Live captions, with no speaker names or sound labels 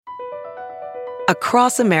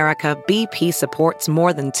Across America, BP supports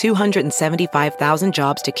more than 275,000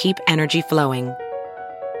 jobs to keep energy flowing.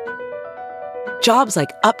 Jobs like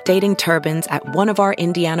updating turbines at one of our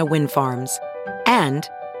Indiana wind farms and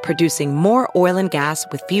producing more oil and gas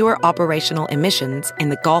with fewer operational emissions in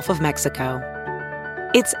the Gulf of Mexico.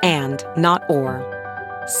 It's and, not or.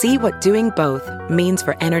 See what doing both means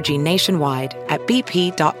for energy nationwide at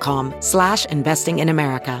bp.com/investing in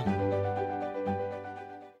America.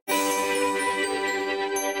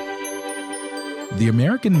 The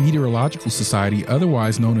American Meteorological Society,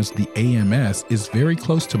 otherwise known as the AMS, is very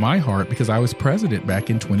close to my heart because I was president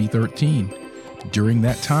back in 2013. During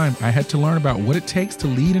that time, I had to learn about what it takes to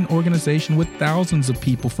lead an organization with thousands of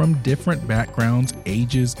people from different backgrounds,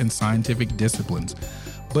 ages, and scientific disciplines,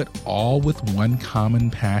 but all with one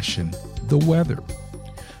common passion: the weather.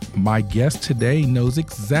 My guest today knows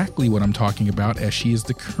exactly what I'm talking about, as she is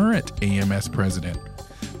the current AMS president.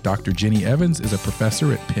 Dr. Jenny Evans is a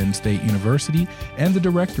professor at Penn State University and the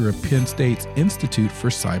director of Penn State's Institute for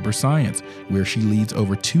Cyber Science, where she leads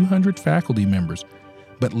over 200 faculty members.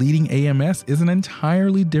 But leading AMS is an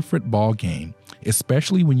entirely different ballgame,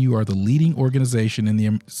 especially when you are the leading organization in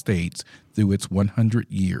the States through its 100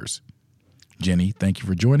 years. Jenny, thank you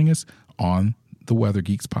for joining us on the Weather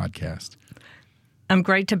Geeks podcast. I'm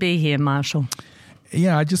great to be here, Marshall.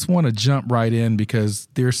 Yeah, I just want to jump right in because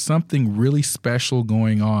there's something really special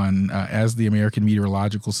going on as the American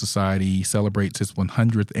Meteorological Society celebrates its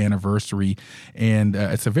 100th anniversary. And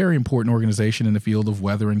it's a very important organization in the field of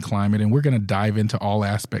weather and climate. And we're going to dive into all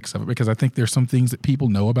aspects of it because I think there's some things that people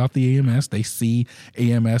know about the AMS. They see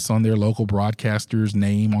AMS on their local broadcaster's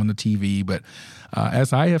name on the TV. But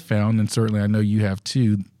as I have found, and certainly I know you have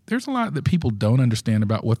too, there's a lot that people don't understand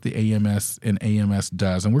about what the AMS and AMS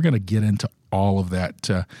does. And we're going to get into all of that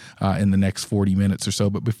in the next 40 minutes or so.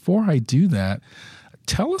 But before I do that,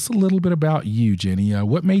 tell us a little bit about you, Jenny.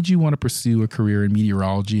 What made you want to pursue a career in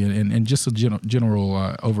meteorology and just a general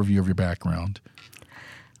overview of your background?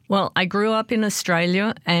 Well, I grew up in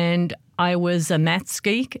Australia and I was a maths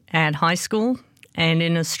geek at high school. And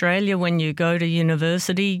in Australia, when you go to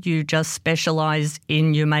university, you just specialise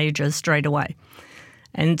in your major straight away.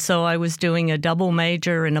 And so I was doing a double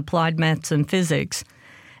major in applied maths and physics.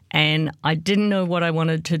 And I didn't know what I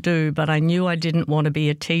wanted to do, but I knew I didn't want to be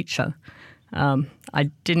a teacher. I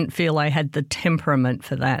didn't feel I had the temperament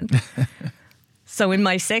for that. So in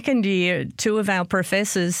my second year, two of our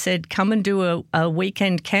professors said, come and do a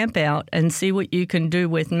weekend camp out and see what you can do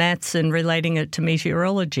with maths and relating it to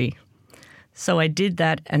meteorology. So I did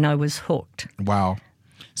that and I was hooked. Wow.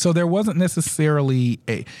 So there wasn't necessarily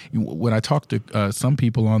when I talked to some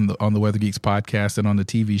people on the Weather Geeks podcast and on the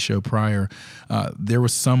TV show prior, there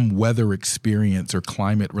was some weather experience or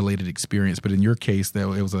climate related experience. But in your case,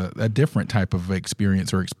 though, it was a different type of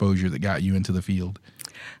experience or exposure that got you into the field.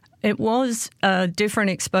 It was a different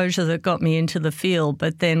exposure that got me into the field.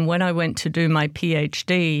 But then when I went to do my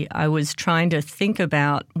PhD, I was trying to think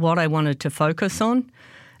about what I wanted to focus on.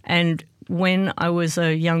 And when I was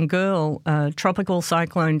a young girl, Tropical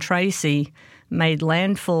Cyclone Tracy made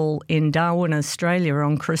landfall in Darwin, Australia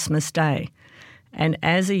on Christmas Day. And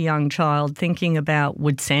as a young child, thinking about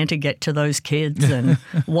would Santa get to those kids and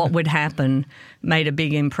what would happen made a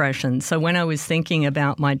big impression. So when I was thinking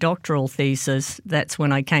about my doctoral thesis, that's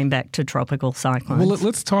when I came back to tropical cyclones. Well,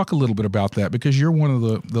 let's talk a little bit about that because you're one of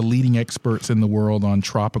the leading experts in the world on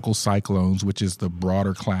tropical cyclones, which is the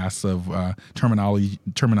broader class of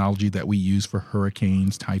terminology that we use for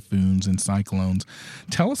hurricanes, typhoons, and cyclones.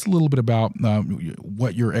 Tell us a little bit about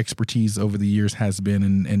what your expertise over the years has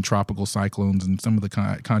been in tropical cyclones and some of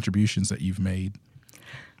the contributions that you've made.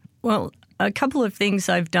 Well, a couple of things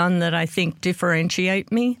I've done that I think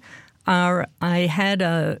differentiate me are I had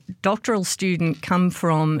a doctoral student come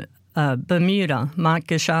from Bermuda, Mark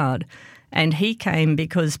Gashard, and he came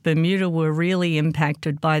because Bermuda were really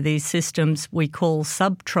impacted by these systems we call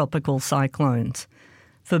subtropical cyclones.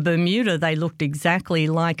 For Bermuda, they looked exactly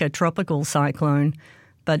like a tropical cyclone,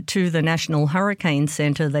 but to the National Hurricane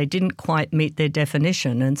Center, they didn't quite meet their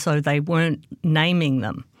definition, and so they weren't naming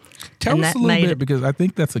them. Tell us a little bit, because I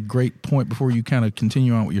think that's a great point before you kind of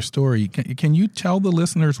continue on with your story. Can you tell the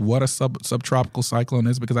listeners what a subtropical cyclone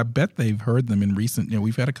is? Because I bet they've heard them in recent,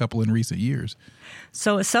 we've had a couple in recent years.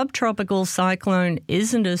 So a subtropical cyclone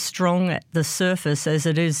isn't as strong at the surface as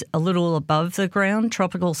it is a little above the ground.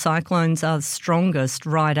 Tropical cyclones are strongest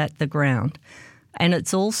right at the ground. And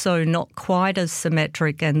it's also not quite as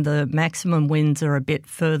symmetric, and the maximum winds are a bit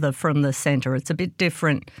further from the center. It's a bit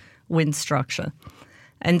different wind structure.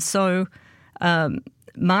 And so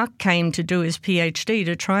Mark came to do his PhD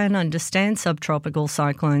to try and understand subtropical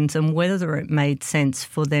cyclones and whether it made sense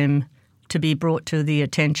for them to be brought to the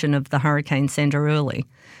attention of the Hurricane Center early,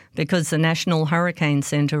 because the National Hurricane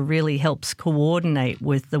Center really helps coordinate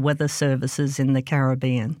with the weather services in the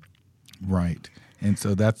Caribbean. Right. And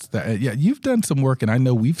so that's yeah, you've done some work, and I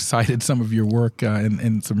know we've cited some of your work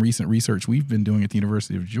in some recent research we've been doing at the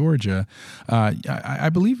University of Georgia. I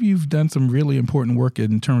believe you've done some really important work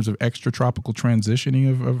in terms of extratropical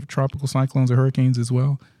transitioning of tropical cyclones or hurricanes as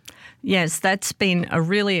well. Yes, that's been a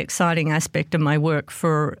really exciting aspect of my work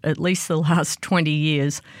for at least the last 20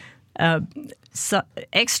 years. So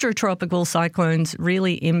extratropical cyclones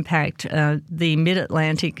really impact the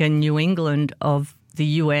mid-Atlantic and New England of the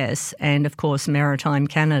US and, of course, maritime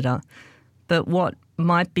Canada. But what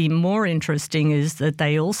might be more interesting is that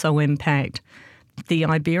they also impact the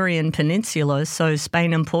Iberian Peninsula, so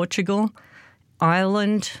Spain and Portugal,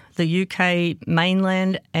 Ireland, the UK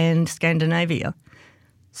mainland, and Scandinavia.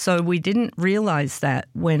 So we didn't realize that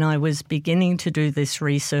when I was beginning to do this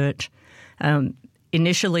research,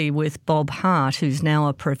 initially with Bob Hart, who's now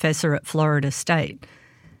a professor at Florida State.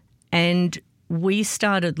 And we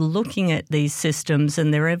started looking at these systems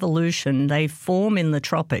and their evolution. They form in the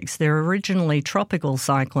tropics. They're originally tropical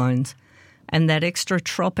cyclones. And that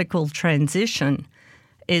extratropical transition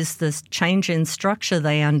is this change in structure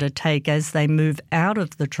they undertake as they move out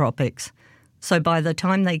of the tropics. So by the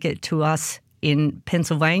time they get to us in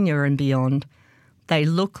Pennsylvania and beyond, they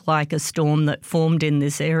look like a storm that formed in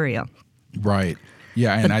this area. Right.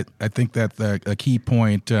 Yeah, and I think that a key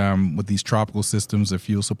point with these tropical systems, the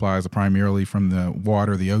fuel supplies are primarily from the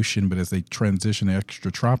water, the ocean, but as they transition to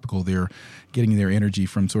extratropical, they're getting their energy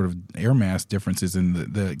from sort of air mass differences. And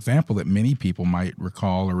the example that many people might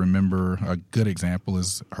recall or remember, a good example,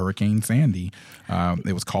 is Hurricane Sandy.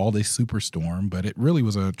 It was called a superstorm, but it really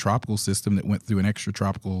was a tropical system that went through an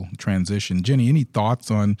extratropical transition. Jenny, any thoughts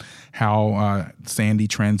on how Sandy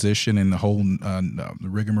transition and the whole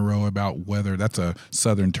rigmarole about whether that's a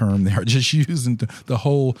Southern term they are just using the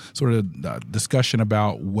whole sort of discussion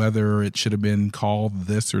about whether it should have been called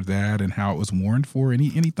this or that and how it was warned for? Any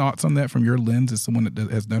thoughts on that from your lens as someone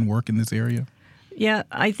that has done work in this area? Yeah,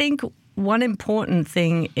 I think one important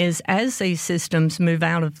thing is as these systems move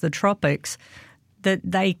out of the tropics, that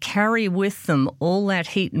they carry with them all that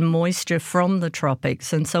heat and moisture from the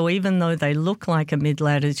tropics. And so even though they look like a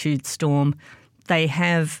mid-latitude storm, they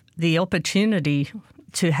have the opportunity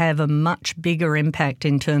to have a much bigger impact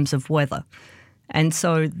in terms of weather. And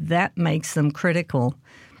so that makes them critical.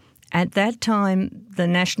 At that time, the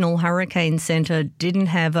National Hurricane Center didn't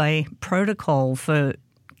have a protocol for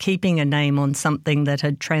keeping a name on something that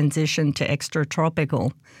had transitioned to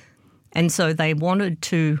extratropical. And so they wanted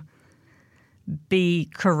to be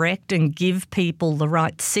correct and give people the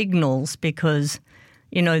right signals because,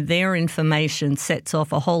 you know, their information sets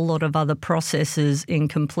off a whole lot of other processes in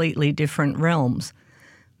completely different realms.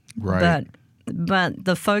 Right. But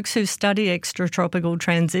the folks who study extratropical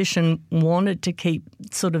transition wanted to keep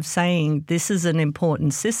sort of saying this is an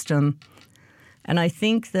important system. And I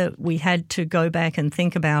think that we had to go back and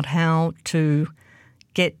think about how to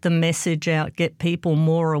get the message out, get people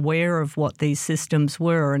more aware of what these systems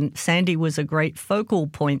were. And Sandy was a great focal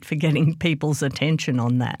point for getting people's attention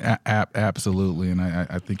on that. Absolutely. And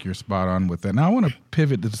I think you're spot on with that. Now, I want to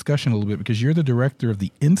pivot the discussion a little bit because you're the director of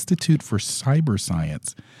the Institute for Cyber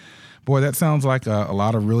Science. Boy, that sounds like a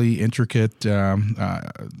lot of really intricate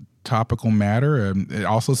topical matter. It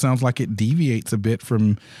also sounds like it deviates a bit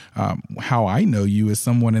from how I know you as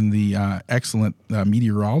someone in the excellent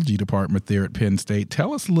meteorology department there at Penn State.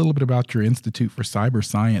 Tell us a little bit about your Institute for Cyber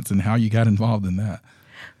Science and how you got involved in that.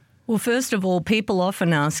 Well, first of all, people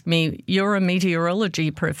often ask me, you're a meteorology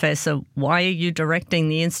professor. Why are you directing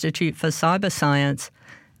the Institute for Cyber Science?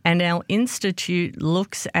 And our institute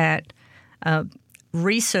looks at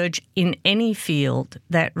research in any field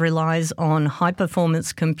that relies on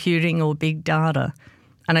high-performance computing or big data.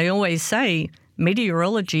 And I always say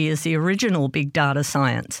meteorology is the original big data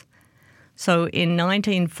science. So in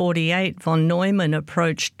 1948, von Neumann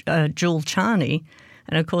approached Jules Charny,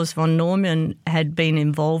 and of course von Neumann had been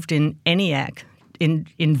involved in ENIAC, in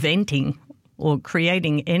inventing or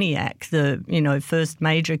creating ENIAC, the first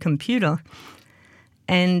major computer.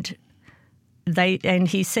 And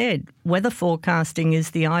he said, weather forecasting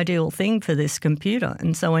is the ideal thing for this computer.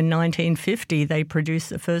 And so in 1950, they produced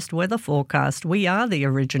the first weather forecast. We are the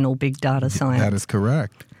original big data science. That is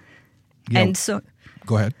correct.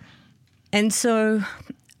 Go ahead. And so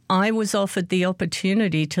I was offered the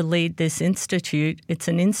opportunity to lead this institute. It's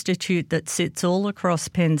an institute that sits all across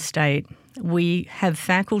Penn State. We have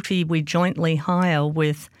faculty we jointly hire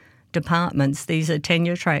with departments. These are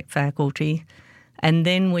tenure-track faculty. And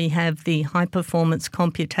then we have the high-performance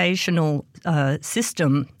computational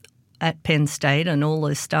system at Penn State and all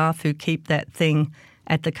the staff who keep that thing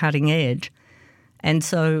at the cutting edge. And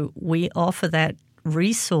so we offer that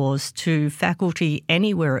resource to faculty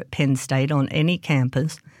anywhere at Penn State on any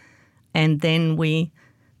campus, and then we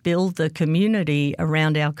build the community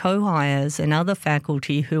around our co-hires and other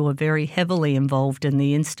faculty who are very heavily involved in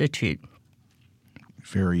the Institute.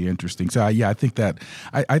 Very interesting. So, I think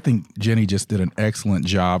I think Jenny just did an excellent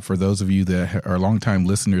job. For those of you that are longtime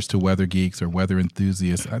listeners to Weather Geeks or weather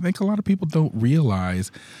enthusiasts, I think a lot of people don't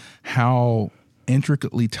realize how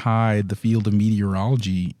intricately tied the field of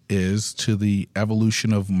meteorology is to the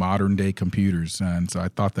evolution of modern day computers. And so I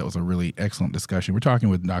thought that was a really excellent discussion. We're talking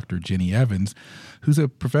with Dr. Jenny Evans, who's a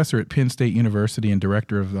professor at Penn State University and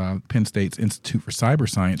director of Penn State's Institute for Cyber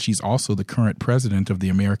Science. She's also the current president of the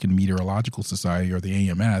American Meteorological Society, or the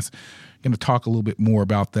AMS. I'm going to talk a little bit more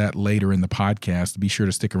about that later in the podcast. Be sure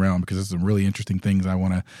to stick around because there's some really interesting things I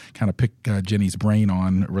want to kind of pick Jenny's brain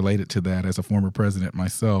on related to that as a former president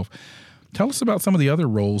myself. Tell us about some of the other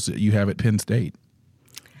roles that you have at Penn State.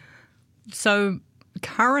 So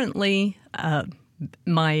currently,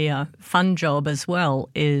 my fun job as well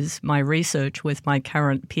is my research with my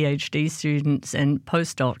current PhD students and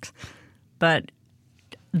postdocs. But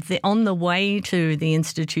on the way to the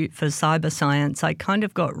Institute for Cyber Science, I kind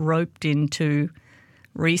of got roped into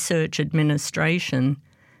research administration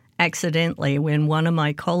accidentally when one of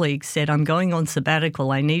my colleagues said, "I'm going on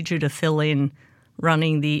sabbatical. I need you to fill in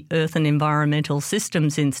running the Earth and Environmental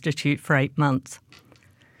Systems Institute for 8 months."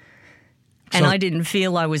 And I didn't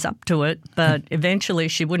feel I was up to it, but eventually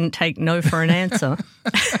she wouldn't take no for an answer.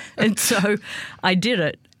 And so I did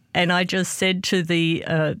it. And I just said to the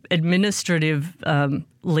administrative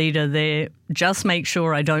leader there, just make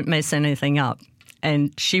sure I don't mess anything up.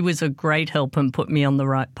 And she was a great help and put me on the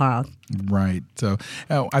right path. Right. So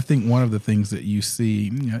I think one of the things that you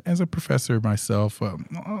see, as a professor myself, a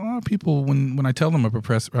lot of people, when I tell them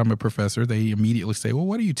I'm a professor, they immediately say, well,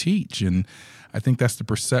 what do you teach? And I think that's the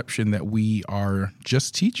perception that we are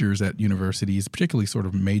just teachers at universities, particularly sort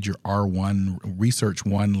of major R1, Research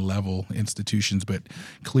 1 level institutions. But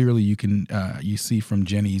clearly you see from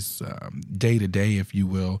Jenny's day-to-day, if you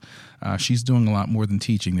will, she's doing a lot more than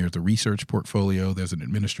teaching. There's a research portfolio, there's an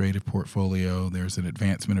administrative portfolio, there's an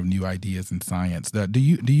advancement of new ideas in science. Do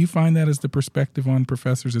you find that as the perspective on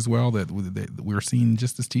professors as well, that we're seen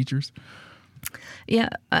just as teachers? Yeah,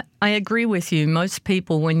 I agree with you. Most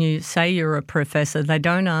people, when you say you're a professor, they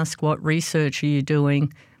don't ask what research are you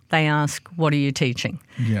doing. They ask, what are you teaching?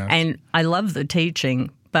 Yes. And I love the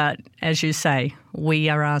teaching, but as you say, we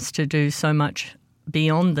are asked to do so much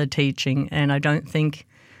beyond the teaching, and I don't think,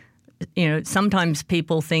 sometimes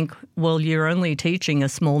people think, well, you're only teaching a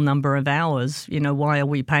small number of hours, why are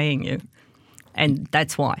we paying you? And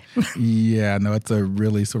that's why. Yeah, no, it's a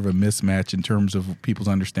really sort of a mismatch in terms of people's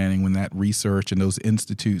understanding when that research and those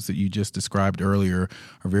institutes that you just described earlier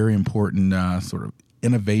are very important sort of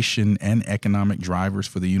innovation and economic drivers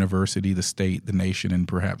for the university, the state, the nation, and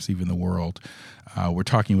perhaps even the world. We're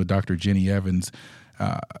talking with Dr. Jenny Evans.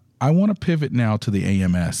 I want to pivot now to the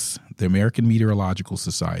AMS, the American Meteorological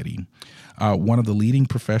Society, one of the leading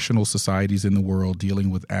professional societies in the world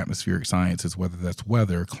dealing with atmospheric sciences, whether that's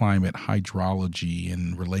weather, climate, hydrology,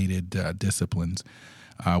 and related disciplines.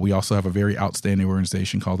 We also have a very outstanding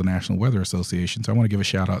organization called the National Weather Association, so I want to give a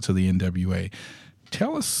shout-out to the NWA.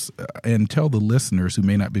 Tell us and tell the listeners who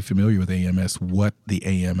may not be familiar with AMS what the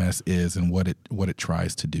AMS is and what it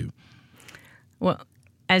tries to do. Well,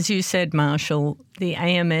 as you said, Marshall, the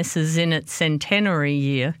AMS is in its centenary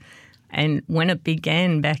year, and when it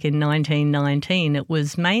began back in 1919, it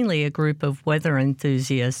was mainly a group of weather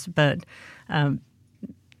enthusiasts, but with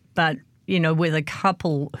a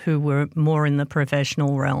couple who were more in the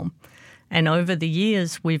professional realm. And over the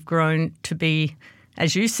years, we've grown to be,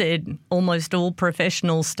 as you said, almost all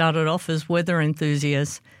professionals started off as weather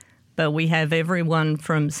enthusiasts, but we have everyone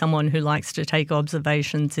from someone who likes to take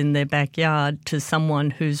observations in their backyard to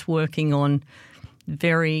someone who's working on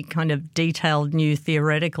very kind of detailed new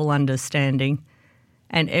theoretical understanding,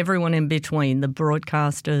 and everyone in between, the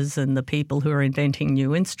broadcasters and the people who are inventing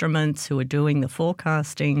new instruments, who are doing the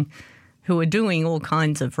forecasting, who are doing all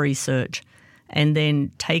kinds of research, and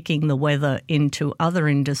then taking the weather into other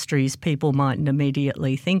industries people mightn't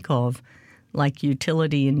immediately think of, like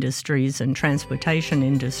utility industries and transportation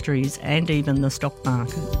industries and even the stock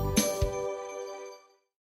market.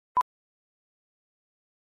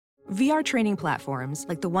 VR training platforms,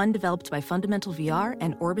 like the one developed by Fundamental VR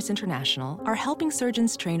and Orbis International, are helping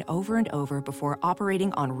surgeons train over and over before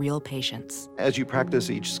operating on real patients. As you practice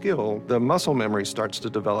each skill, the muscle memory starts to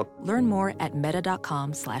develop. Learn more at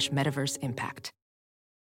meta.com/metaverseimpact.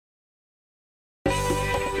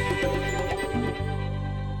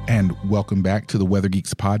 And welcome back to the Weather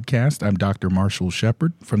Geeks podcast. I'm Dr. Marshall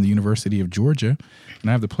Shepard from the University of Georgia, and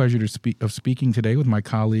I have the pleasure of speaking today with my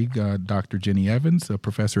colleague, Dr. Jenny Evans, a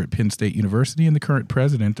professor at Penn State University and the current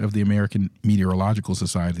president of the American Meteorological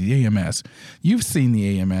Society, the AMS. You've seen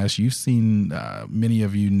the AMS. You've seen, many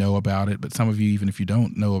of you know about it, but some of you, even if you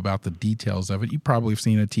don't know about the details of it, you probably have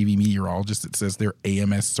seen a TV meteorologist that says they're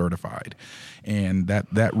AMS certified. And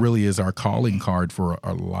that really is our calling card for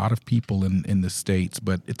a lot of people in the States,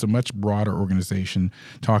 but it's a much broader organization.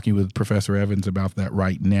 Talking with Professor Evans about that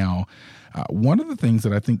right now. One of the things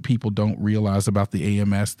that I think people don't realize about the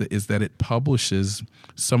AMS is that it publishes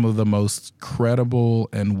some of the most credible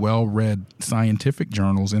and well-read scientific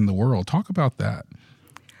journals in the world. Talk about that.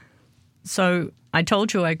 So I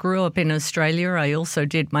told you I grew up in Australia. I also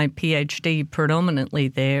did my PhD predominantly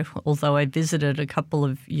there, although I visited a couple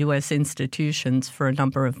of US institutions for a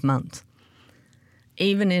number of months.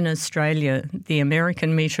 Even in Australia, the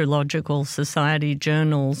American Meteorological Society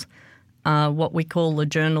journals are what we call the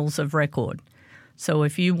journals of record. So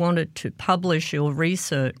if you wanted to publish your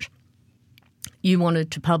research, you wanted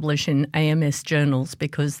to publish in AMS journals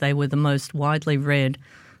because they were the most widely read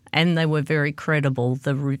and they were very credible.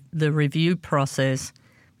 The review process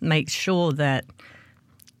makes sure that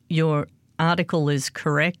your article is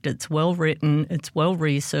correct, it's well written, it's well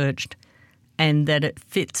researched, and that it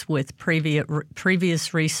fits with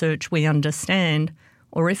previous research we understand,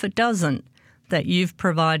 or if it doesn't, that you've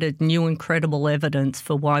provided new and credible evidence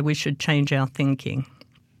for why we should change our thinking.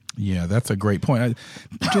 Yeah, that's a great point.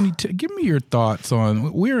 Jenny, give me your thoughts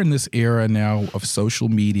on, we're in this era now of social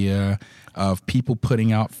media, of people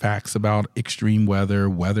putting out facts about extreme weather,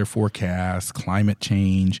 weather forecasts, climate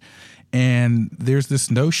change. And there's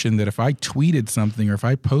this notion that if I tweeted something or if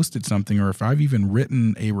I posted something or if I've even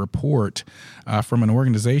written a report from an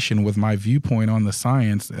organization with my viewpoint on the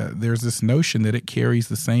science, there's this notion that it carries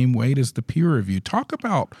the same weight as the peer review. Talk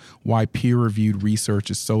about why peer-reviewed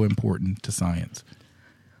research is so important to science.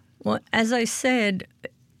 Well, as I said,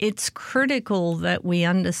 it's critical that we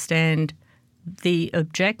understand the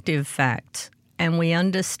objective facts and we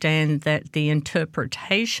understand that the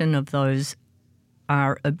interpretation of those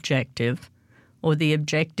are objective, or the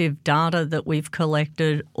objective data that we've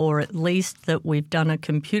collected, or at least that we've done a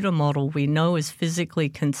computer model we know is physically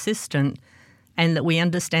consistent, and that we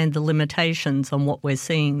understand the limitations on what we're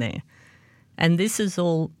seeing there. And this is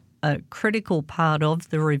all a critical part of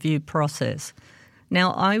the review process.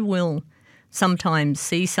 Now, I will sometimes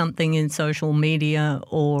see something in social media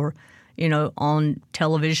or, on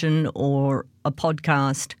television or a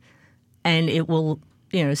podcast, and it will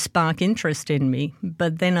spark interest in me.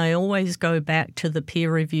 But then I always go back to the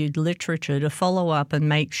peer-reviewed literature to follow up and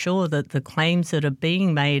make sure that the claims that are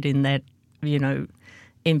being made in that,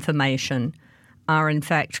 information are in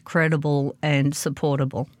fact credible and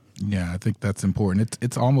supportable. Yeah, I think that's important.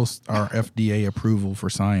 It's almost our FDA approval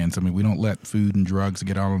for science. I mean, we don't let food and drugs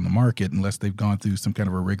get out on the market unless they've gone through some kind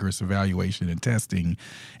of a rigorous evaluation and testing.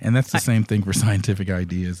 And that's the same thing for scientific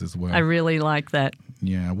ideas as well. I really like that.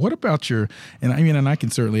 Yeah. What about and I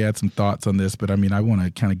can certainly add some thoughts on this, but I want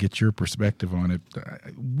to kind of get your perspective on it.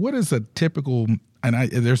 What is a typical,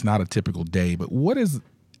 there's not a typical day, but what is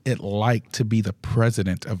it like to be the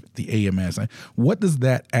president of the AMS? What does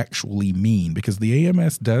that actually mean? Because the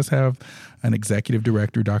AMS does have an executive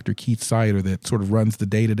director, Dr. Keith Sider, that sort of runs the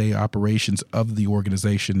day-to-day operations of the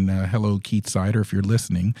organization. Hello, Keith Sider, if you're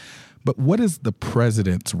listening. But what is the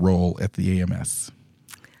president's role at the AMS?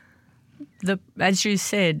 As you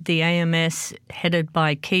said, the AMS, headed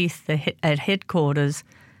by Keith at headquarters,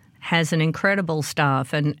 has an incredible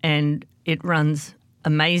staff and it runs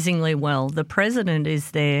amazingly well. The president is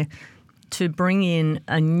there to bring in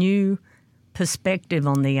a new perspective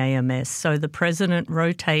on the AMS. So the president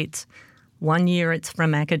rotates. 1 year it's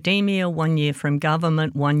from academia, 1 year from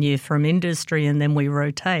government, 1 year from industry, and then we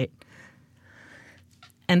rotate.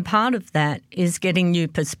 And part of that is getting new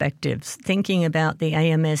perspectives, thinking about the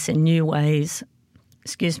AMS in new ways.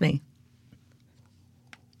 Excuse me.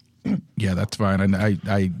 Yeah, that's fine. And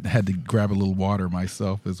I had to grab a little water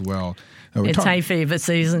myself as well. It's hay fever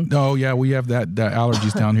season. Oh, yeah, we have the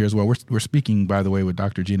allergies down here as well. We're speaking, by the way, with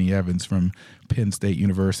Dr. Jenny Evans from Penn State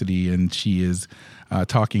University, and she is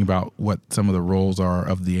talking about what some of the roles are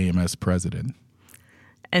of the AMS president.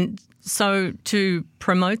 And so to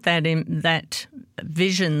promote that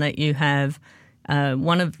vision that you have,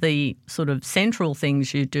 one of the sort of central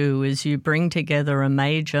things you do is you bring together a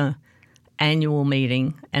major annual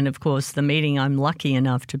meeting. And, of course, the meeting I'm lucky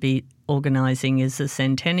enough to be organising is the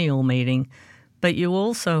centennial meeting. But you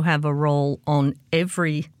also have a role on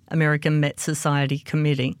every American Met Society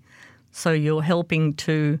committee. So you're helping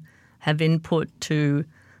to have input to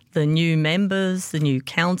the new members, the new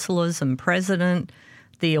councillors and president,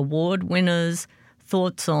 the award winners,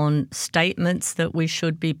 thoughts on statements that we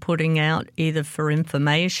should be putting out either for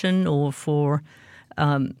information or for,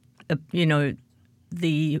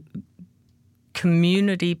 the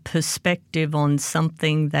community perspective on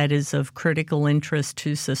something that is of critical interest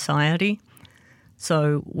to society.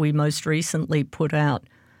 So we most recently put out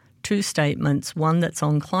 2 statements, one that's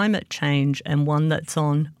on climate change and one that's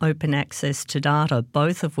on open access to data,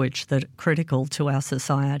 both of which that are critical to our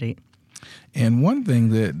society. And one thing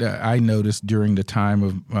that I noticed during the time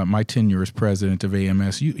of my tenure as president of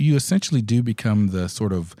AMS, you essentially do become the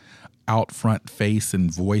sort of out front face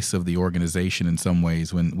and voice of the organization in some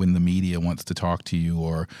ways when the media wants to talk to you,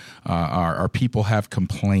 or our people have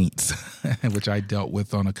complaints, which I dealt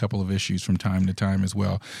with on a couple of issues from time to time as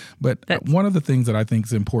well. But one of the things that I think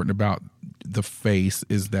is important about the face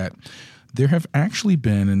is that there have actually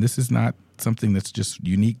been, and this is not something that's just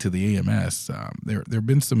unique to the AMS. There have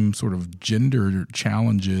been some sort of gender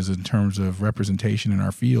challenges in terms of representation in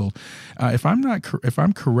our field. If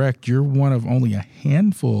I'm correct, you're one of only a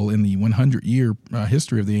handful in the 100-year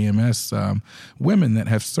history of the AMS women that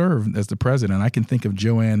have served as the president. I can think of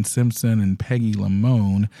Joanne Simpson and Peggy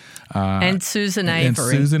Lamone. And Susan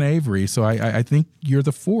Avery. So I think you're the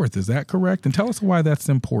 4th. Is that correct? And tell us why that's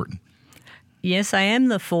important. Yes, I am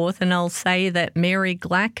the 4th, and I'll say that Mary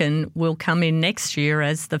Glacken will come in next year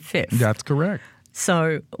as the 5th. That's correct.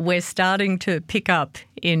 So we're starting to pick up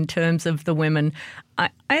in terms of the women.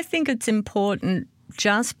 I think it's important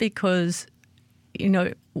just because,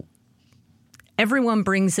 everyone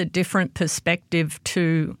brings a different perspective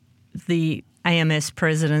to the AMS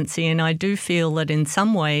presidency, and I do feel that in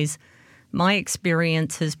some ways my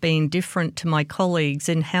experience has been different to my colleagues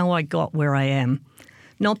in how I got where I am.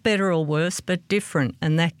 Not better or worse, but different,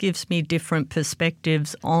 and that gives me different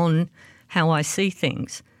perspectives on how I see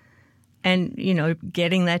things. And,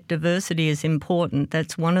 getting that diversity is important.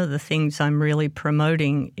 That's one of the things I'm really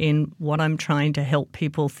promoting in what I'm trying to help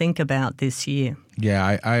people think about this year.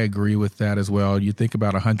 Yeah, I agree with that as well. You think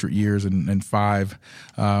about 100 years and 5,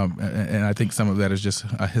 and I think some of that is just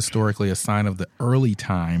historically a sign of the early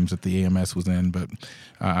times that the AMS was in. But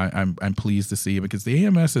I'm pleased to see it because the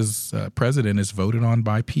AMS's president is voted on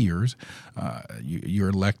by peers. You're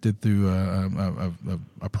elected through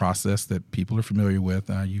a process that people are familiar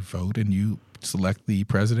with. You vote and you select the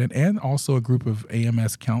president and also a group of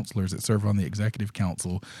AMS counselors that serve on the executive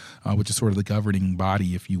council, which is sort of the governing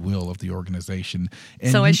body, if you will, of the organization.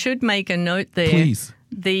 And I should make a note there. Please.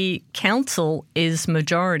 The council is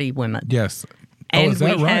majority women. Yes. And is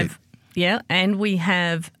that right? And we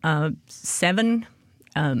have 7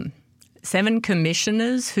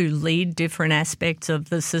 commissioners who lead different aspects of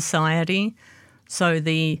the society. So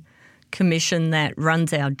the commission that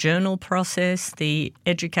runs our journal process, the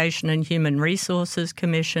Education and Human Resources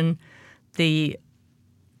Commission, the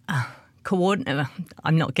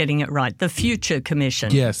I'm not getting it right, the Future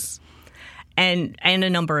Commission. Yes. And a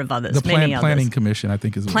number of others, the Planning Commission, I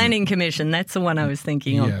think is Planning Commission, that's the one I was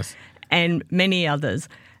thinking of. Yes. And many others.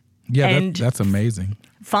 Yeah, that's amazing.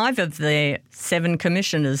 5 of their 7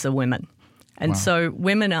 commissioners are women. And so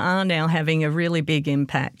women are now having a really big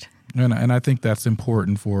impact. And I think that's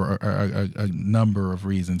important for a number of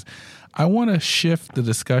reasons. I want to shift the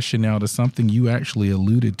discussion now to something you actually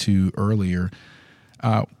alluded to earlier.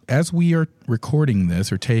 As we are recording this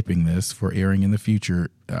or taping this for airing in the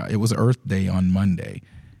future, it was Earth Day on Monday.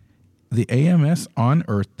 The AMS on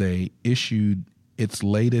Earth Day issued its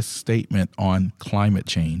latest statement on climate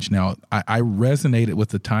change. Now, I resonated with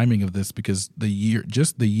the timing of this because the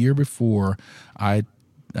year before I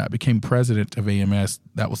became president of AMS,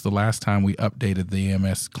 that was the last time we updated the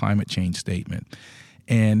AMS climate change statement.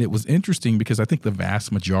 And it was interesting because I think the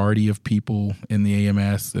vast majority of people in the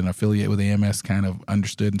AMS and affiliate with AMS kind of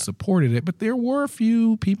understood and supported it. But there were a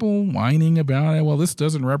few people whining about it. Well, this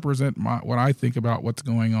doesn't represent what I think about what's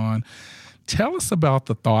going on. Tell us about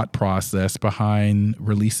the thought process behind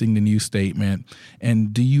releasing the new statement.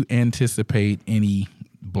 And do you anticipate any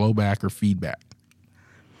blowback or feedback?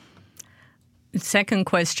 Second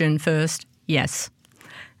question first, yes.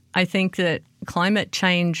 I think that climate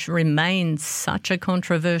change remains such a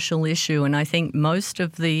controversial issue, and I think most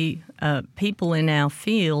of the people in our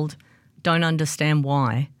field don't understand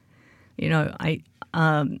why.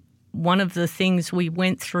 One of the things we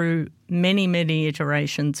went through many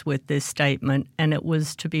iterations with this statement, and it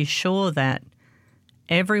was to be sure that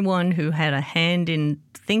everyone who had a hand in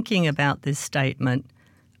thinking about this statement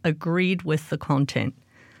agreed with the content.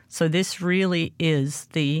 So this really is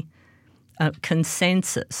the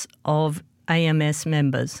consensus of AMS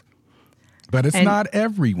members. But it's not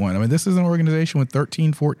everyone. I mean, this is an organization with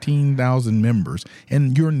 14,000 members,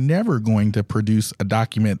 and you're never going to produce a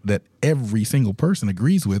document that every single person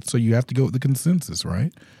agrees with, so you have to go with the consensus,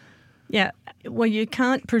 right? Yeah. Well, you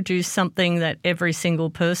can't produce something that every single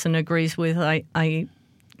person agrees with.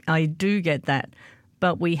 I do get that.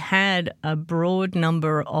 But we had a broad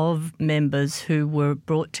number of members who were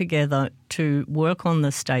brought together to work on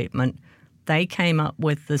the statement. They came up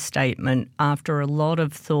with the statement after a lot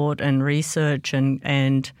of thought and research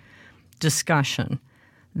and discussion.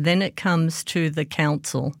 Then it comes to the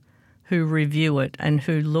council who review it and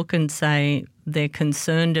who look and say they're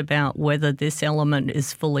concerned about whether this element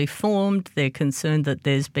is fully formed. They're concerned that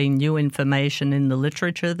there's been new information in the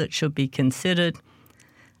literature that should be considered.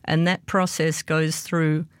 And that process goes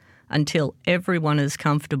through until everyone is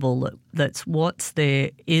comfortable that what's there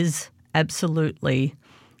is absolutely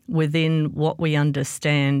within what we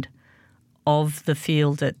understand of the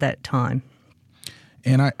field at that time.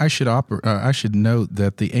 And I should note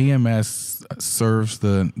that the AMS serves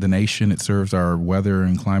the nation. It serves our weather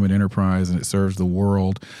and climate enterprise, and it serves the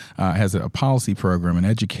world. Has a policy program, an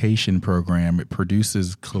education program. It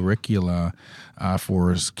produces curricula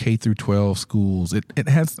for K through 12 schools. It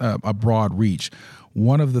has a broad reach.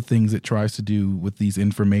 One of the things it tries to do with these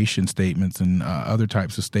information statements and other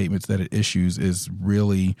types of statements that it issues is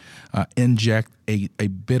really inject a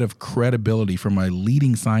bit of credibility from a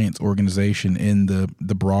leading science organization in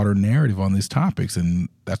the broader narrative on these topics. And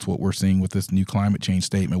that's what we're seeing with this new climate change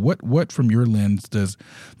statement. What from your lens, does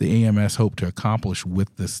the AMS hope to accomplish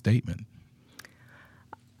with this statement?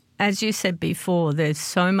 As you said before, there's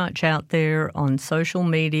so much out there on social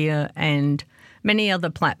media and many other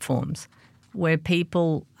platforms where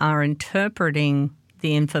people are interpreting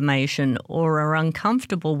the information or are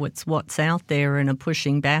uncomfortable with what's out there and are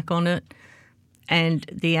pushing back on it. And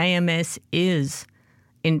the AMS is,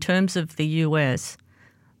 in terms of the US,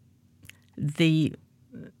 the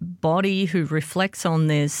body who reflects on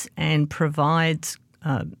this and provides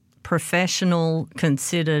professional,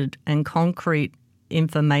 considered and concrete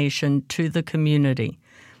information to the community.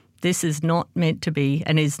 This is not meant to be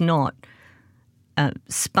and is not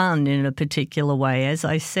spun in a particular way. As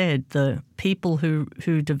I said, the people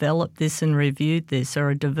who developed this and reviewed this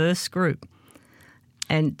are a diverse group.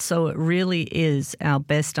 And so it really is our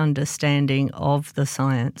best understanding of the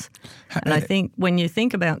science. And I think when you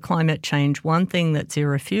think about climate change, one thing that's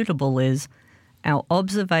irrefutable is our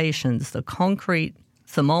observations, the concrete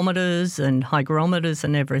thermometers and hygrometers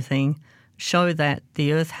and everything show that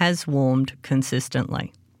the Earth has warmed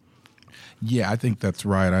consistently. Yeah, I think that's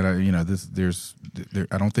right. I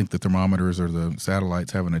don't think the thermometers or the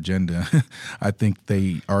satellites have an agenda. I think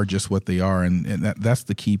they are just what they are, and that's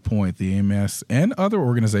the key point. The AMS and other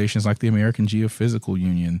organizations like the American Geophysical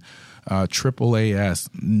Union, AAAS,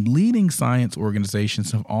 leading science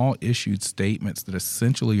organizations have all issued statements that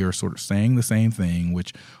essentially are sort of saying the same thing,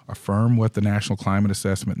 which affirm what the National Climate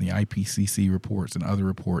Assessment and the IPCC reports and other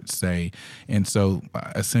reports say. And so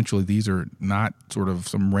essentially these are not sort of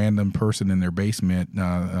some random person in their basement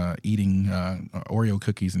eating Oreo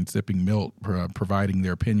cookies and sipping milk, providing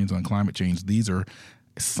their opinions on climate change. These are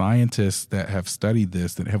scientists that have studied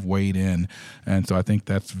this, that have weighed in. And so I think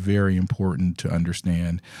that's very important to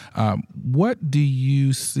understand. What do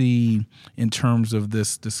you see in terms of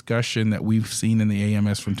this discussion that we've seen in the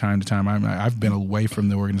AMS from time to time? I've been away from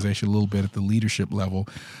the organization a little bit at the leadership level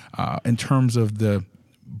in terms of the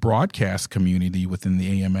broadcast community within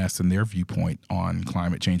the AMS and their viewpoint on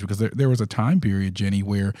climate change, because there was a time period, Jenny,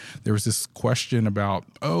 where there was this question about,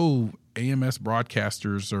 AMS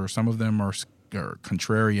broadcasters, or some of them are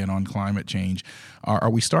contrarian on climate change. Are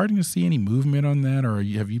we starting to see any movement on that, or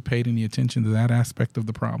have you paid any attention to that aspect of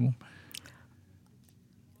the problem?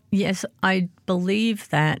 Yes, I believe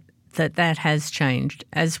that has changed.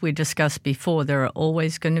 As we discussed before, there are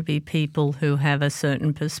always going to be people who have a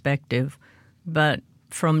certain perspective, but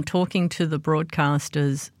from talking to the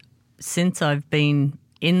broadcasters since I've been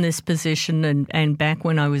in this position and back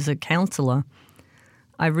when I was a counsellor,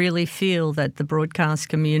 I really feel that the broadcast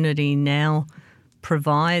community now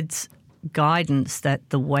provides guidance that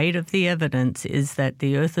the weight of the evidence is that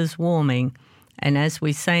the Earth is warming, and as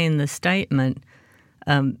we say in the statement,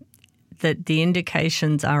 that the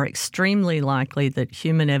indications are extremely likely that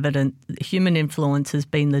human influence has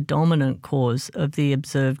been the dominant cause of the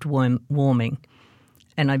observed warming.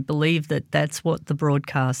 And I believe that that's what the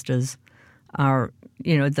broadcasters are,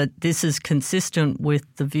 that this is consistent with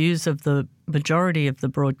the views of the majority of the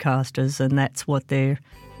broadcasters, and that's what they're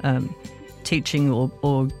teaching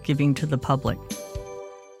or giving to the public.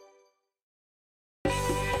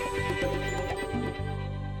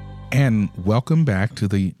 And welcome back to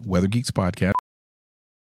the Weather Geeks podcast.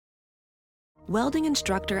 Welding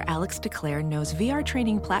instructor Alex DeClaire knows VR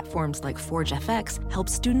training platforms like Forge FX help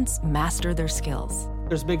students master their skills.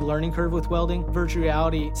 There's a big learning curve with welding. Virtual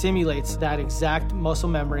reality simulates that exact muscle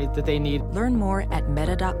memory that they need. Learn more at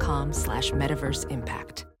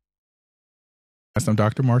meta.com/metaverseimpact. I'm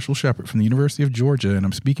Dr. Marshall Shepard from the University of Georgia, and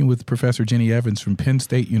I'm speaking with Professor Jenny Evans from Penn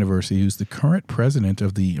State University, who's the current president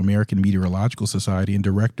of the American Meteorological Society and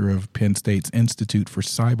director of Penn State's Institute for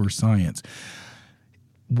Cyber Science.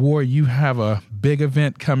 War, you have a big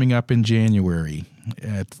event coming up in January.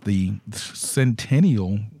 It's the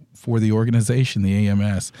centennial for the organization, the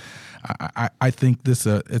AMS. I think it's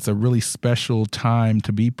a really special time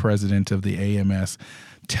to be president of the AMS.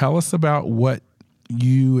 Tell us about what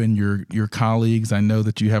you and your colleagues, I know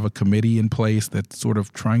that you have a committee in place that's sort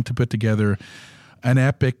of trying to put together an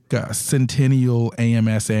epic centennial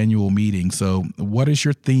AMS annual meeting. So what is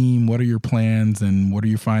your theme? What are your plans? And what are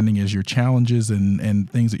you finding as your challenges and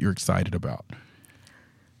things that you're excited about?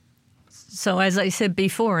 So as I said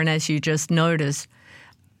before, and as you just noticed,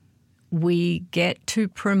 we get to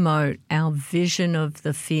promote our vision of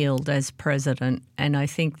the field as president. And I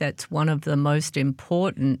think that's one of the most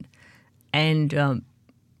important and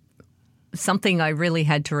something I really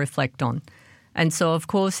had to reflect on. And so, of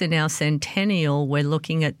course, in our centennial, we're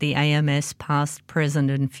looking at the AMS past, present,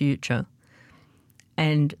 and future.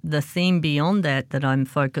 And the theme beyond that I'm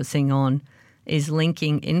focusing on is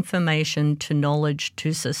linking information to knowledge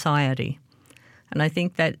to society. And I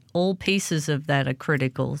think that all pieces of that are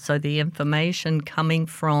critical. So the information coming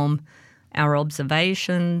from our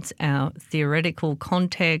observations, our theoretical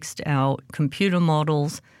context, our computer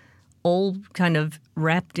models, all kind of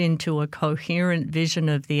wrapped into a coherent vision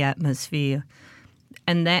of the atmosphere.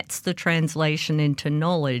 And that's the translation into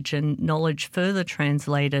knowledge, and knowledge further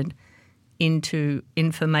translated into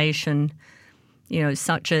information,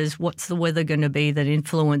 such as what's the weather going to be that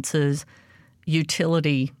influences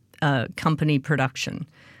utility company production,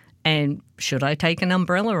 and should I take an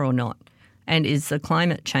umbrella or not, and is the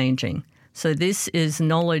climate changing? So this is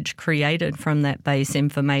knowledge created from that base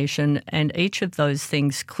information, and each of those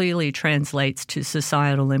things clearly translates to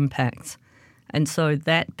societal impacts. And so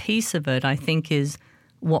that piece of it, I think, is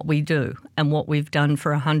what we do and what we've done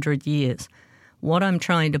for 100 years. What I'm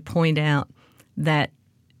trying to point out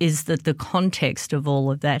is that the context of all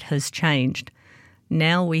of that has changed.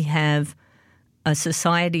 Now we have a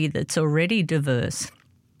society that's already diverse,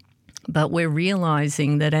 but we're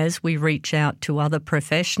realizing that as we reach out to other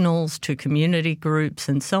professionals, to community groups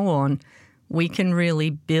and so on, we can really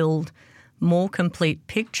build more complete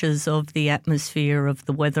pictures of the atmosphere, of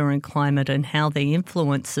the weather and climate and how they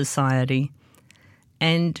influence society,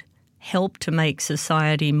 and help to make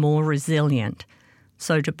society more resilient.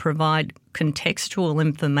 So to provide contextual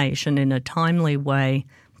information in a timely way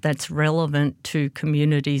that's relevant to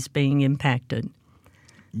communities being impacted.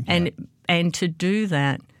 Yeah. And to do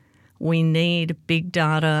that, we need big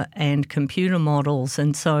data and computer models.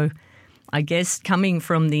 And so I guess coming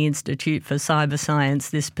from the Institute for Cyber Science,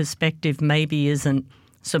 this perspective maybe isn't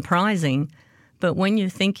surprising. But when you're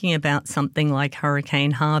thinking about something like Hurricane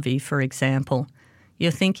Harvey, for example, you're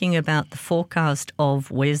thinking about the forecast of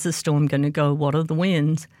where's the storm going to go, what are the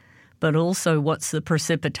winds, but also what's the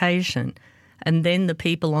precipitation. And then the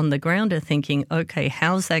people on the ground are thinking, okay,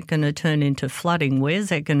 how's that going to turn into flooding? Where's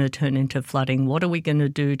that going to turn into flooding? What are we going to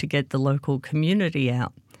do to get the local community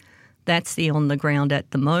out? That's the on the ground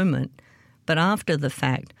at the moment. But after the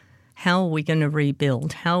fact, how are we going to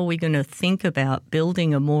rebuild? How are we going to think about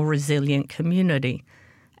building a more resilient community?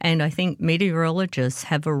 And I think meteorologists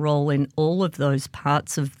have a role in all of those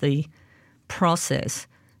parts of the process.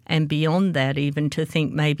 And beyond that, even to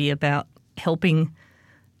think maybe about helping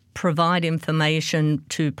provide information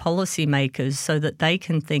to policymakers so that they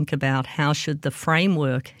can think about how should the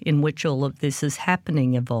framework in which all of this is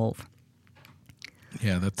happening evolve.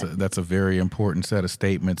 Yeah, that's a very important set of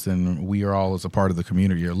statements, and we are all, as a part of the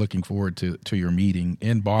community, are looking forward to your meeting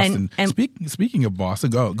in Boston. And speaking of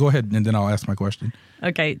Boston, go ahead, and then I'll ask my question.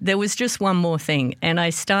 Okay, there was just one more thing, and I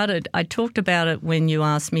talked about it when you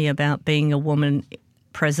asked me about being a woman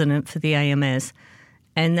president for the AMS,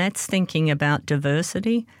 and that's thinking about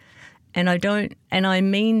diversity. And I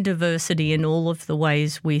mean diversity in all of the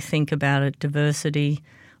ways we think about it, diversity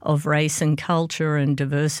of race and culture, and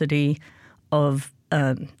diversity of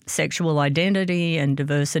sexual identity, and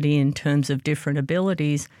diversity in terms of different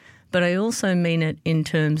abilities. But I also mean it in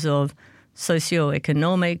terms of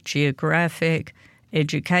socioeconomic, geographic,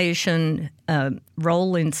 education,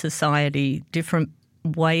 role in society, different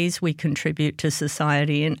ways we contribute to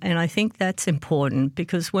society. And I think that's important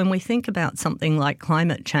because when we think about something like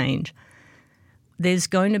climate change, there's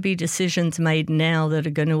going to be decisions made now that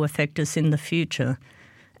are going to affect us in the future.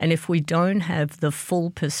 And if we don't have the full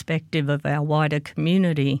perspective of our wider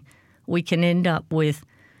community, we can end up with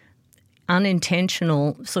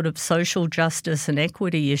unintentional sort of social justice and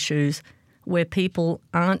equity issues where people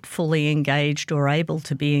aren't fully engaged or able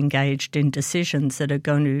to be engaged in decisions that are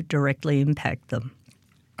going to directly impact them.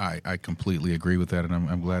 I completely agree with that, and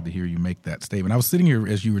I'm glad to hear you make that statement. I was sitting here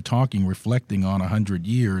as you were talking, reflecting on 100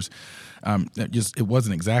 years. It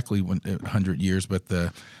wasn't exactly 100 years, but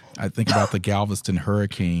I think about the Galveston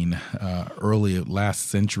hurricane early last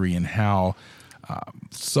century and how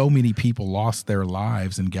so many people lost their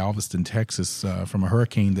lives in Galveston, Texas, from a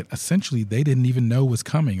hurricane that essentially they didn't even know was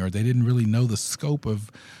coming, or they didn't really know the scope of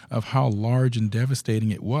how large and devastating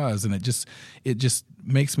it was. And it just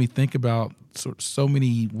makes me think about so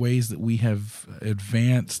many ways that we have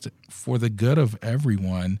advanced for the good of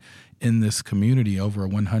everyone in this community over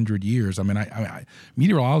 100 years. I mean,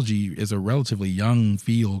 meteorology is a relatively young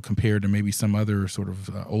field compared to maybe some other sort of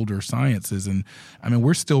older sciences. And I mean,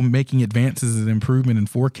 we're still making advances and improvement in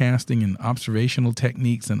forecasting and observational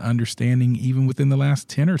techniques and understanding even within the last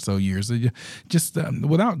 10 or so years. Just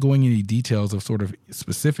without going into details of sort of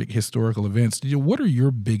specific historical events, what are your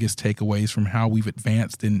biggest takeaways from how we've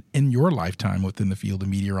advanced in your lifetime within the field of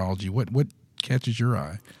meteorology? What catches your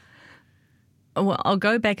eye? Well, I'll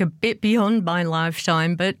go back a bit beyond my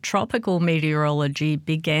lifetime, but tropical meteorology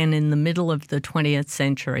began in the middle of the 20th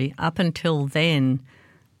century. Up until then,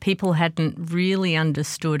 people hadn't really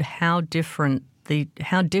understood how differently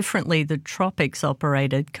the tropics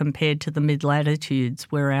operated compared to the mid-latitudes,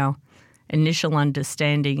 where our initial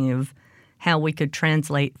understanding of how we could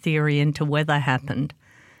translate theory into weather happened.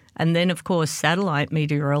 And then, of course, satellite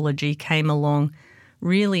meteorology came along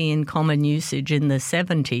really in common usage in the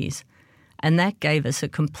 70s. And that gave us a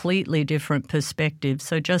completely different perspective.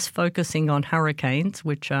 So just focusing on hurricanes,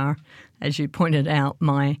 which are, as you pointed out,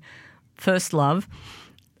 my first love,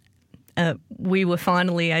 we were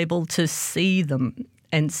finally able to see them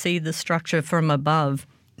and see the structure from above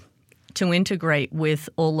to integrate with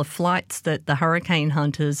all the flights that the hurricane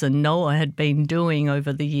hunters and NOAA had been doing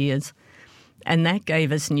over the years. And that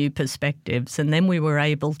gave us new perspectives. And then we were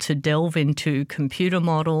able to delve into computer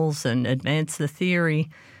models and advance the theory.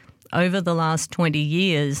 Over the last 20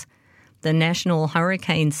 years, the National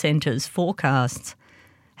Hurricane Center's forecasts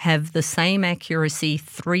have the same accuracy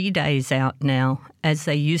 3 days out now as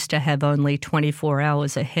they used to have only 24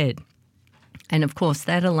 hours ahead. And of course,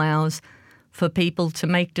 that allows for people to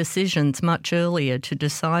make decisions much earlier to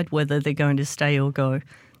decide whether they're going to stay or go,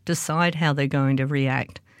 decide how they're going to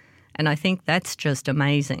react. And I think that's just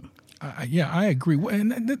amazing. Yeah, I agree.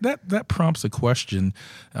 And that prompts a question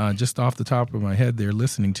just off the top of my head there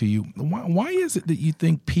listening to you. Why is it that you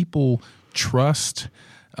think people trust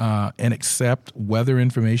and accept weather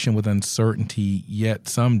information with uncertainty, yet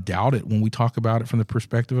some doubt it when we talk about it from the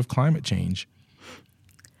perspective of climate change?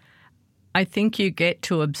 I think you get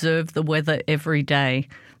to observe the weather every day.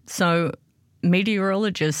 So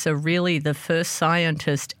meteorologists are really the first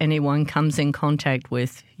scientist anyone comes in contact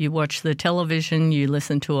with. You watch the television, you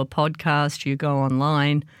listen to a podcast, you go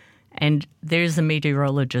online, and there's a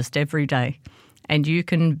meteorologist every day. And you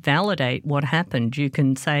can validate what happened. You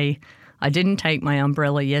can say, I didn't take my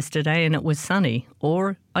umbrella yesterday and it was sunny,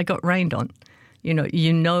 or I got rained on.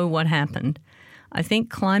 You know what happened. I think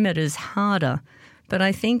climate is harder, but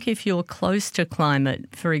I think if you're close to climate,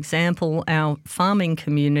 for example, our farming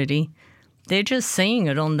community, they're just seeing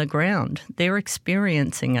it on the ground. They're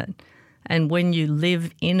experiencing it. And when you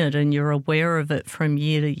live in it and you're aware of it from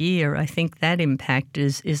year to year, I think that impact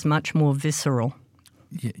is much more visceral.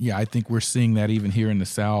 Yeah, I think we're seeing that even here in the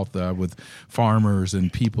South with farmers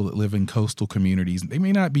and people that live in coastal communities. They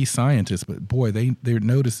may not be scientists, but boy, they're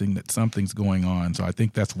noticing that something's going on. So I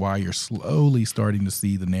think that's why you're slowly starting to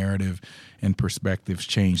see the narrative and perspectives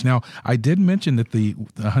change. Now, I did mention that the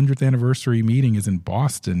 100th anniversary meeting is in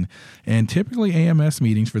Boston, and typically AMS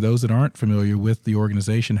meetings, for those that aren't familiar with the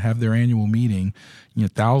organization, have their annual meeting.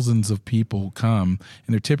 Thousands of people come,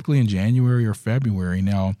 and they're typically in January or February.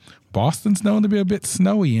 Now, Boston's known to be a bit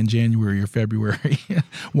snowy in January or February.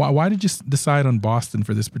 Why did you decide on Boston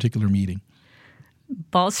for this particular meeting?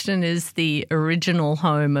 Boston is the original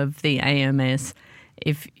home of the AMS.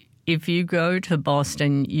 If you go to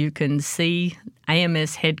Boston, you can see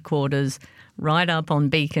AMS headquarters right up on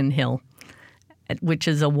Beacon Hill, which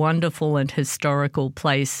is a wonderful and historical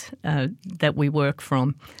place that we work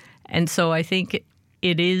from. And so I think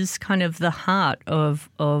it is kind of the heart of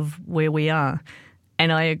where we are.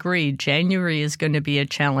 And I agree, January is going to be a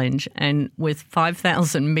challenge. And with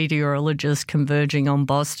 5,000 meteorologists converging on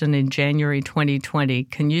Boston in January 2020,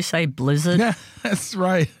 can you say blizzard? Yeah, that's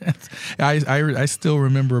right. I still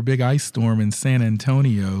remember a big ice storm in San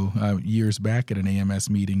Antonio years back at an AMS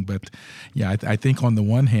meeting. But yeah, I think on the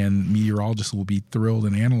one hand, meteorologists will be thrilled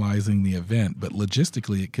in analyzing the event, but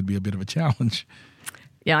logistically it could be a bit of a challenge.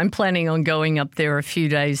 Yeah, I'm planning on going up there a few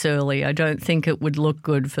days early. I don't think it would look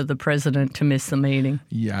good for the president to miss the meeting.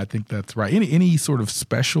 Yeah, I think that's right. Any sort of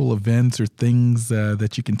special events or things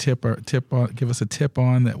that you can give us a tip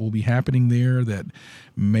on that will be happening there that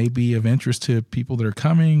may be of interest to people that are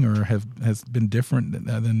coming or has been different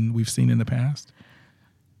than we've seen in the past?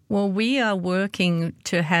 Well, we are working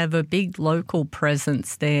to have a big local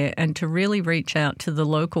presence there and to really reach out to the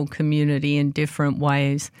local community in different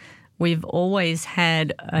ways. We've always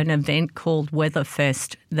had an event called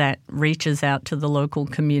Weatherfest that reaches out to the local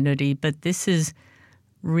community, but this is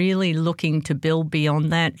really looking to build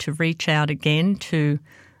beyond that, to reach out again to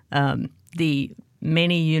the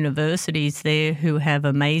many universities there who have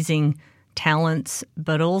amazing talents,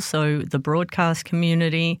 but also the broadcast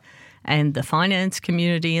community and the finance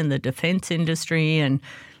community and the defense industry, and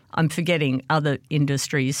I'm forgetting other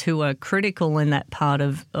industries who are critical in that part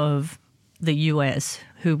of the U.S.,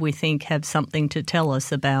 who we think have something to tell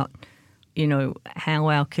us about, how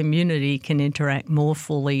our community can interact more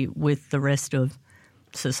fully with the rest of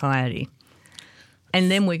society. And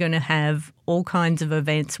then we're going to have all kinds of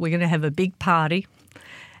events. We're going to have a big party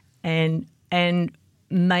and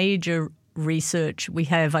major research. We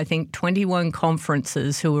have, I think, 21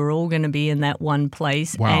 conferences who are all going to be in that one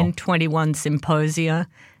place. Wow. And 21 symposia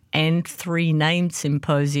and 3 named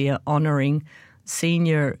symposia honoring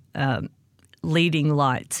senior leading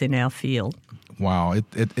lights in our field. Wow,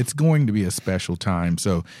 it's going to be a special time.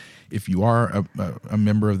 So if you are a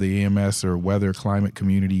member of the AMS or weather climate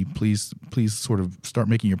community, please sort of start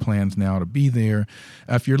making your plans now to be there.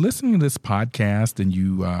 If you're listening to this podcast and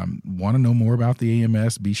you want to know more about the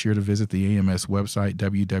AMS, be sure to visit the AMS website,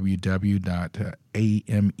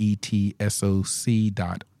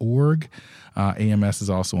 www.ametsoc.org. AMS is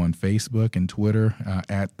also on Facebook and Twitter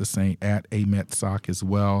at AMETSOC as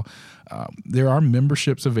well. There are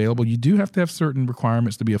memberships available. You do have to have certain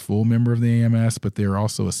requirements to be a full member of the AMS, but there are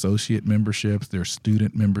also associate memberships. There are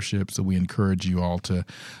student memberships. So we encourage you all to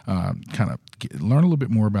kind of learn a little bit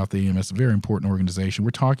more about the AMS, a very important organization.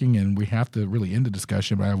 We're talking, and we have to really end the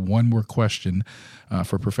discussion, but I have one more question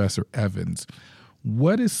for Professor Evans.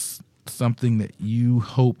 What is something that you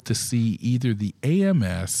hope to see either the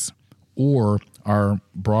AMS or our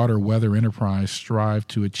broader weather enterprise strive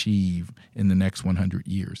to achieve in the next 100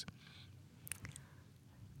 years?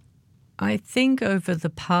 I think over the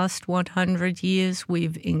past 100 years,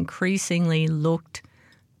 we've increasingly looked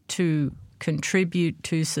to contribute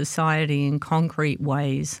to society in concrete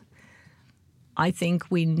ways. I think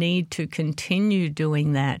we need to continue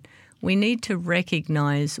doing that. We need to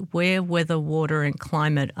recognize where weather, water, and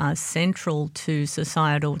climate are central to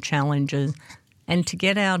societal challenges and to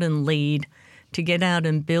get out and lead, to get out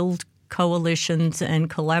and build coalitions and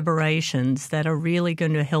collaborations that are really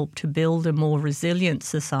going to help to build a more resilient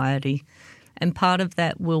society. And part of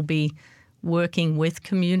that will be working with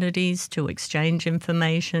communities to exchange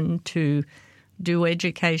information, to do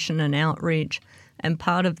education and outreach. And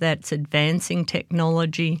part of that's advancing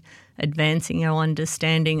technology, advancing our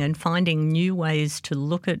understanding, and finding new ways to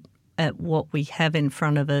look at what we have in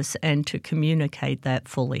front of us and to communicate that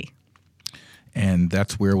fully. And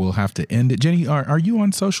that's where we'll have to end it. Jenny, are you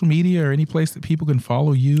on social media or any place that people can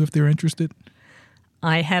follow you if they're interested?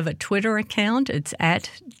 I have a Twitter account. It's at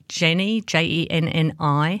Jenny,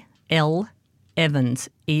 JENNIL Evans,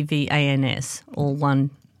 EVANS, all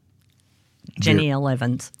one, Jenny L.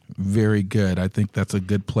 Evans. Very good. I think that's a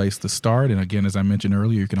good place to start. And again, as I mentioned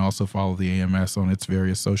earlier, you can also follow the AMS on its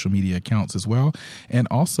various social media accounts as well. And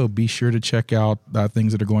also be sure to check out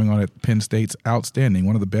things that are going on at Penn State's outstanding,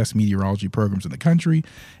 one of the best meteorology programs in the country,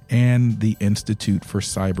 and the Institute for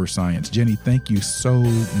Cyber Science. Jenny, thank you so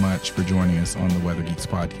much for joining us on the Weather Geeks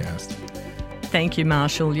podcast. Thank you,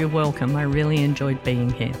 Marshall. You're welcome. I really enjoyed being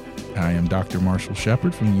here. I am Dr. Marshall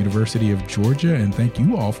Shepard from the University of Georgia, and thank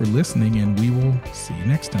you all for listening, and we will see you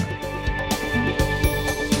next time.